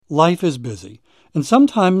life is busy, and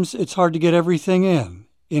sometimes it's hard to get everything in,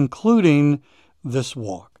 including this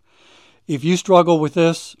walk. If you struggle with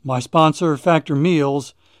this, my sponsor, Factor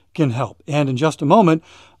Meals, can help. And in just a moment,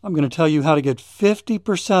 I'm going to tell you how to get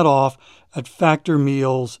 50% off at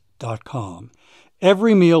factormeals.com.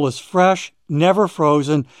 Every meal is fresh, never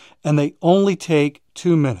frozen, and they only take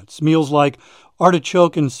 2 minutes. Meals like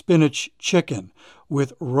artichoke and spinach chicken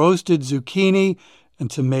with roasted zucchini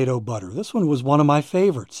and tomato butter. This one was one of my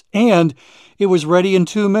favorites. And it was ready in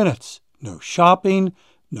 2 minutes. No shopping,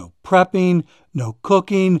 no prepping, no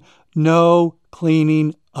cooking, no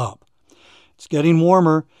cleaning up. It's getting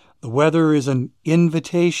warmer. The weather is an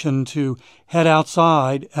invitation to head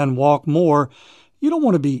outside and walk more. You don't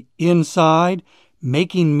want to be inside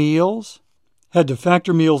making meals. Head to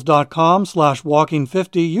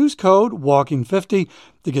factormeals.com/walking50. Use code walking50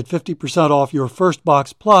 to get 50% off your first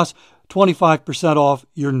box plus 25% off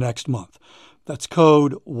your next month. That's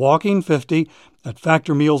code walking50 at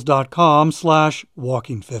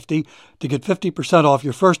factormeals.com/walking50 to get 50% off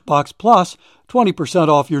your first box plus 20%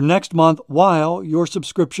 off your next month while your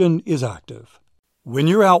subscription is active. When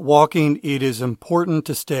you're out walking, it is important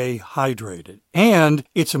to stay hydrated. And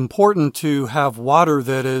it's important to have water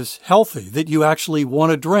that is healthy, that you actually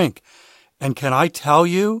want to drink. And can I tell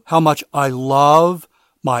you how much I love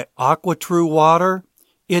my AquaTrue water?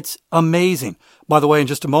 It's amazing. By the way, in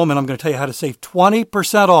just a moment, I'm going to tell you how to save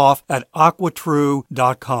 20% off at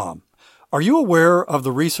aquatrue.com. Are you aware of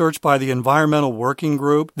the research by the Environmental Working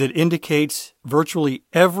Group that indicates virtually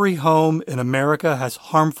every home in America has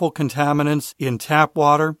harmful contaminants in tap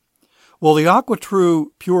water? Well, the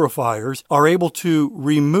AquaTrue purifiers are able to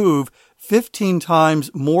remove 15 times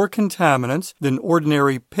more contaminants than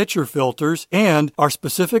ordinary pitcher filters and are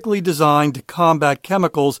specifically designed to combat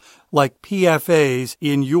chemicals like PFAS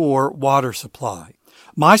in your water supply.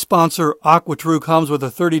 My sponsor, AquaTrue, comes with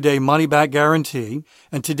a 30-day money-back guarantee,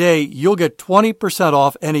 and today you'll get 20%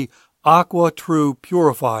 off any AquaTrue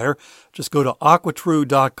purifier. Just go to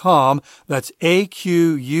aquatrue.com. That's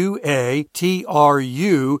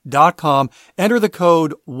AQUATRU.com. Enter the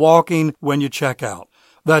code WALKING when you check out.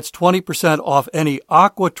 That's 20% off any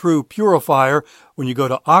AquaTrue purifier when you go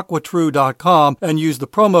to aquatrue.com and use the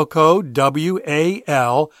promo code WALKING.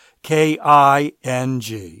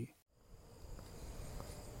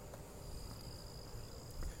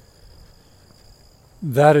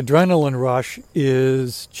 That adrenaline rush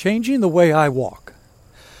is changing the way I walk.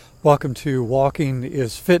 Welcome to Walking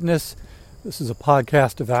is Fitness. This is a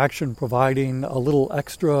podcast of action providing a little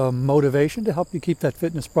extra motivation to help you keep that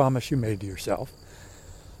fitness promise you made to yourself.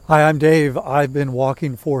 Hi, I'm Dave. I've been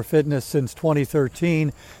walking for fitness since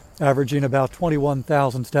 2013, averaging about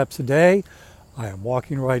 21,000 steps a day. I am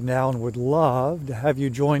walking right now and would love to have you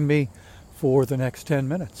join me for the next 10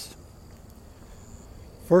 minutes.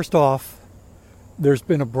 First off, there's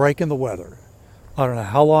been a break in the weather. I don't know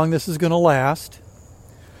how long this is going to last,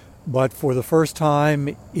 but for the first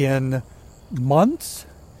time in months,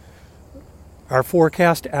 our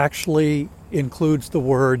forecast actually includes the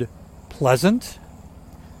word pleasant.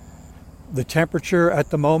 The temperature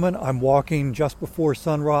at the moment, I'm walking just before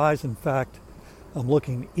sunrise. In fact, I'm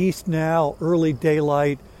looking east now, early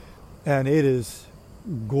daylight, and it is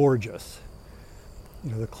gorgeous.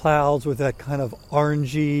 You know, the clouds with that kind of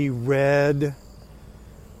orangey red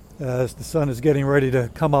as the sun is getting ready to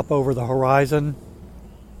come up over the horizon.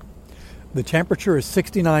 The temperature is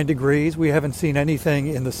 69 degrees. We haven't seen anything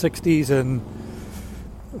in the 60s in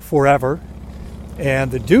forever.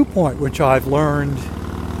 And the dew point, which I've learned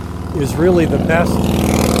is really the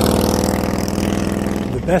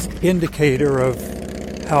best indicator of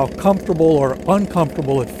how comfortable or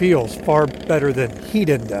uncomfortable it feels, far better than heat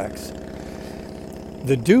index.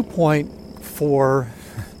 The dew point for,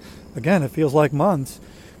 again, it feels like months,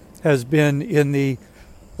 has been in the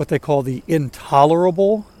what they call the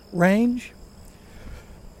intolerable range.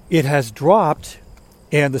 It has dropped,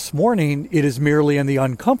 and this morning it is merely in the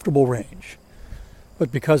uncomfortable range.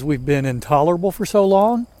 But because we've been intolerable for so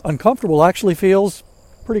long, uncomfortable actually feels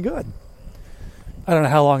pretty good. I don't know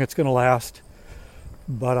how long it's going to last,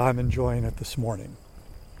 but I'm enjoying it this morning.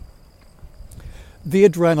 The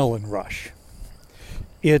adrenaline rush.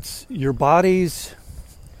 It's your body's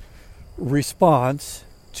response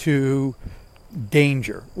to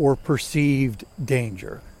danger or perceived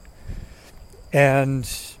danger, and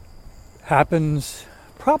happens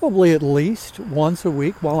probably at least once a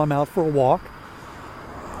week while I'm out for a walk.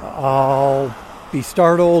 I'll be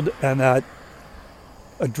startled and that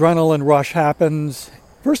adrenaline rush happens.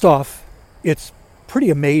 First off, it's pretty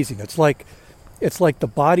amazing. It's like the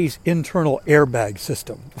body's internal airbag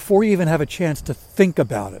system. Before you even have a chance to think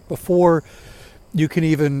about it, before You can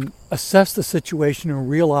even assess the situation and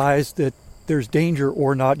realize that there's danger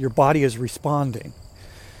or not. Your body is responding.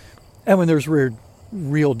 And when there's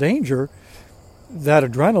real danger, that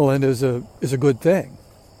adrenaline is a good thing.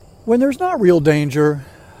 When there's not real danger,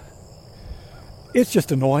 it's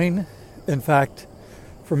just annoying. In fact,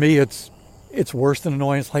 for me, it's worse than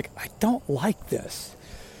annoying. It's like, I don't like this.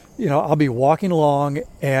 I'll be walking along,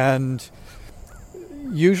 and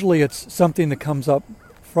usually it's something that comes up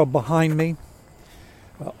from behind me.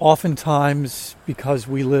 Oftentimes, because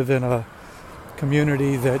we live in a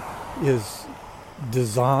community that is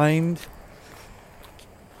designed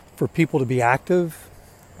for people to be active,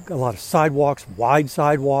 a lot of sidewalks, wide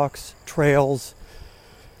sidewalks, trails,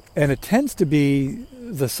 and it tends to be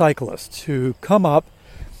the cyclists who come up,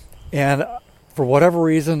 and for whatever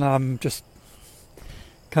reason, I'm just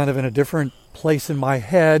kind of in a different place in my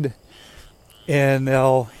head, and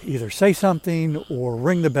they'll either say something or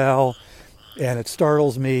ring the bell, and it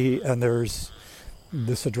startles me, and there's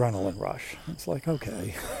this adrenaline rush. It's like,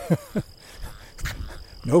 okay,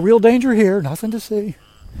 no real danger here, nothing to see.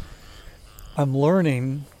 I'm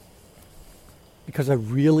learning, because I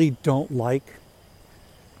really don't like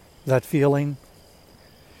that feeling.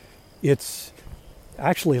 It's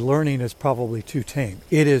actually, learning is probably too tame.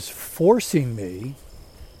 It is forcing me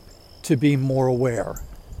to be more aware,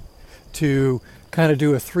 to kind of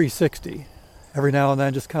do a 360. Every now and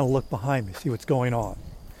then, just kind of look behind me, see what's going on.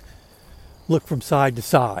 Look from side to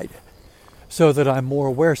side, so that I'm more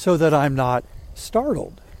aware, so that I'm not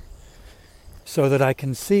startled, so that I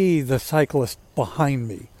can see the cyclist behind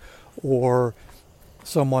me, or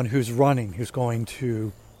someone who's running, who's going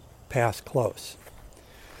to pass close.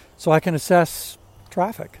 So I can assess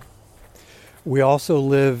traffic. We also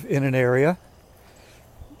live in an area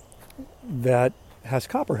that has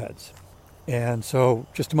copperheads. And so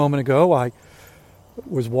just a moment ago, I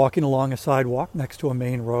was walking along a sidewalk next to a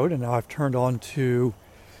main road, and now I've turned onto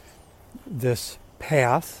this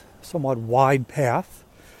path, somewhat wide path,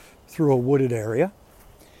 through a wooded area.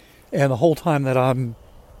 And the whole time that I'm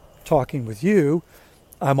talking with you,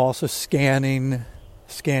 I'm also scanning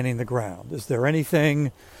the ground. Is there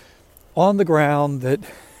anything on the ground that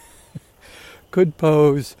could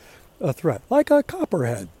pose a threat, like a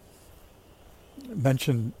copperhead?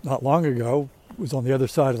 Mentioned not long ago, was on the other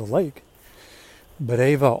side of the lake, but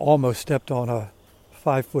Ava almost stepped on a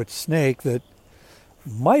 5-foot snake that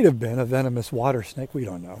might have been a venomous water snake. We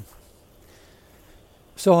don't know.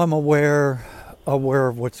 So I'm aware of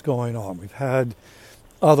what's going on. We've had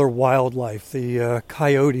other wildlife, the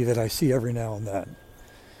coyote that I see every now and then.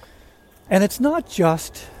 And it's not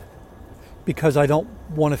just because I don't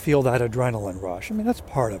want to feel that adrenaline rush. I mean, that's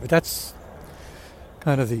part of it. That's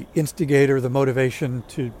kind of the instigator, the motivation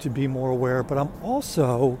to be more aware. But I'm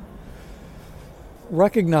also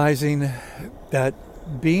recognizing that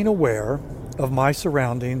being aware of my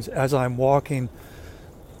surroundings as I'm walking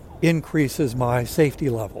increases my safety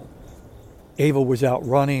level. Ava was out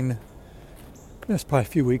running, this probably a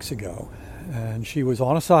few weeks ago, and she was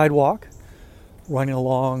on a sidewalk running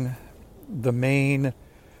along the main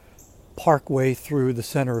parkway through the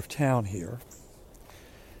center of town here.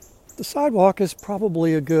 The sidewalk is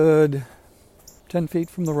probably a good 10 feet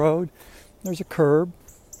from the road. There's a curb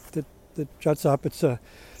that juts up. It's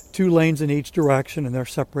 2 lanes in each direction, and they're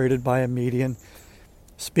separated by a median.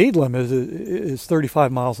 Speed limit is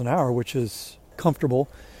 35 miles an hour, which is comfortable,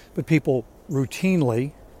 but people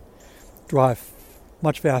routinely drive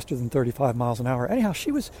much faster than 35 miles an hour. Anyhow,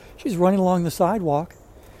 she's running along the sidewalk,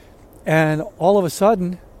 and all of a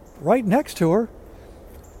sudden, right next to her,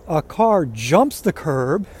 a car jumps the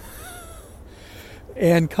curb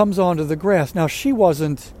and comes onto the grass. Now, she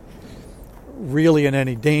wasn't really in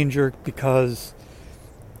any danger because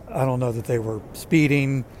I don't know that they were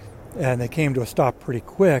speeding and they came to a stop pretty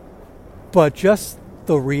quick, but just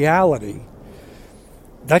the reality,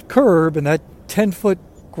 that curb and that 10-foot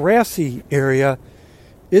grassy area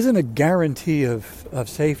isn't a guarantee of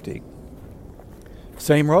safety.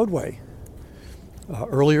 Same roadway.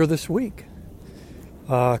 Earlier this week,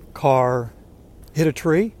 a car hit a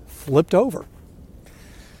tree, flipped over.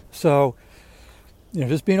 So,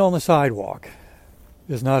 just being on the sidewalk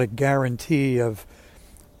is not a guarantee of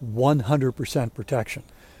 100% protection.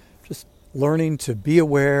 Just learning to be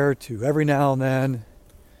aware, to every now and then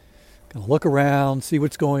kind of look around, see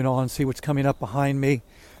what's going on, see what's coming up behind me,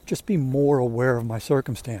 just be more aware of my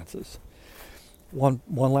circumstances. One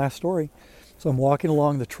last story. So I'm walking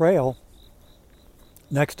along the trail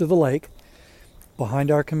next to the lake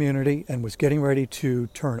behind our community and was getting ready to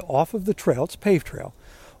turn off of the trail. It's a paved trail.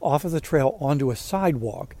 Off of the trail onto a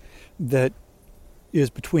sidewalk that is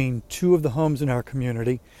between 2 of the homes in our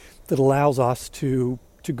community that allows us to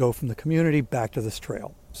go from the community back to this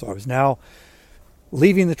trail. So I was now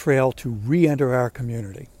leaving the trail to re-enter our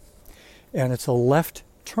community. And it's a left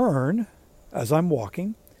turn as I'm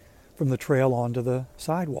walking from the trail onto the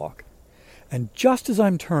sidewalk. And just as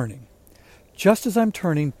I'm turning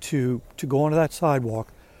to go onto that sidewalk,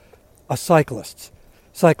 a cyclist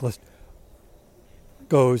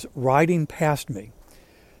goes riding past me.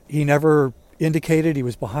 He never indicated he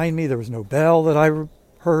was behind me. There was no bell that I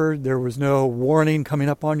heard. There was no warning coming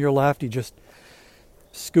up on your left. He just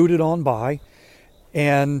scooted on by,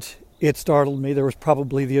 and it startled me. There was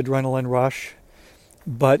probably the adrenaline rush.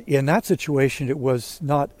 But in that situation, it was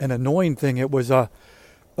not an annoying thing. It was a,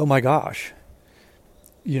 oh my gosh,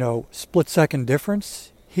 split second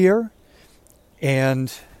difference here.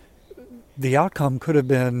 And the outcome could have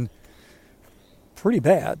been pretty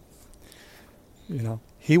bad.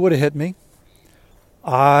 He would have hit me.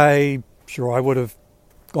 I would have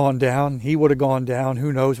gone down. He would have gone down.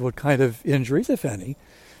 Who knows what kind of injuries, if any,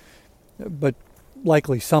 but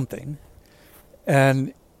likely something.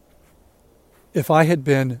 And if I had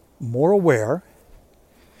been more aware,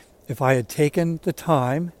 if I had taken the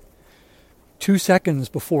time 2 seconds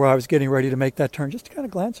before I was getting ready to make that turn, just to kind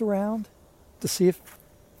of glance around to see if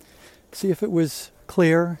it was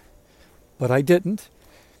clear, but I didn't.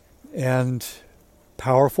 And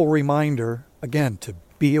powerful reminder, again, to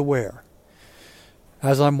be aware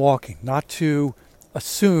as I'm walking, not to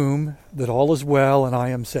assume that all is well and I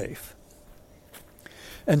am safe.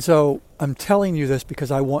 And so I'm telling you this because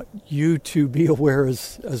I want you to be aware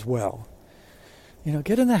as well.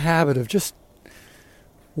 Get in the habit of just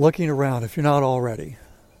looking around if you're not already. It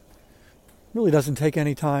really doesn't take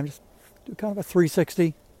any time. Just do kind of a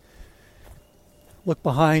 360. Look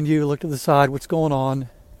behind you, look to the side, what's going on.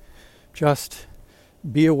 Just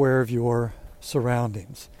be aware of your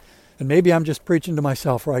surroundings. And maybe I'm just preaching to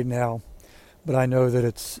myself right now, but I know that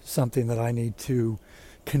it's something that I need to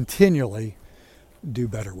continually do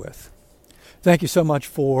better with. Thank you so much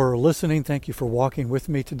for listening. Thank you for walking with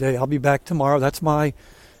me today. I'll be back tomorrow. That's my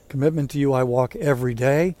commitment to you. I walk every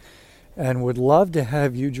day and would love to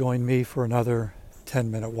have you join me for another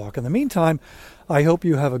 10-minute walk. In the meantime, I hope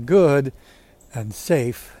you have a good and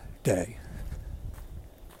safe day.